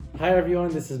Hi everyone,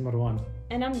 this is Marwan.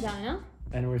 And I'm Dana.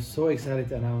 And we're so excited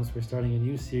to announce we're starting a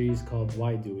new series called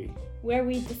Why Do We? Where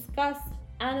we discuss,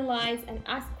 analyze, and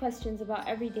ask questions about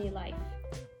everyday life.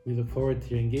 We look forward to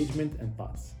your engagement and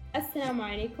thoughts. السلام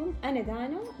عليكم، أنا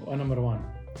دانا وأنا مروان.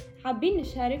 حابين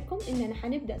نشارككم إننا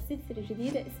حنبدأ سلسلة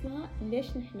جديدة اسمها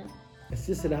ليش نحن؟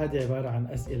 السلسلة هذه عبارة عن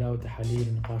أسئلة وتحاليل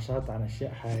ونقاشات عن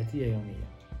أشياء حياتية يومية.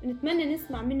 نتمنى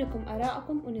نسمع منكم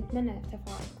آراءكم ونتمنى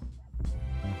تفاعلكم.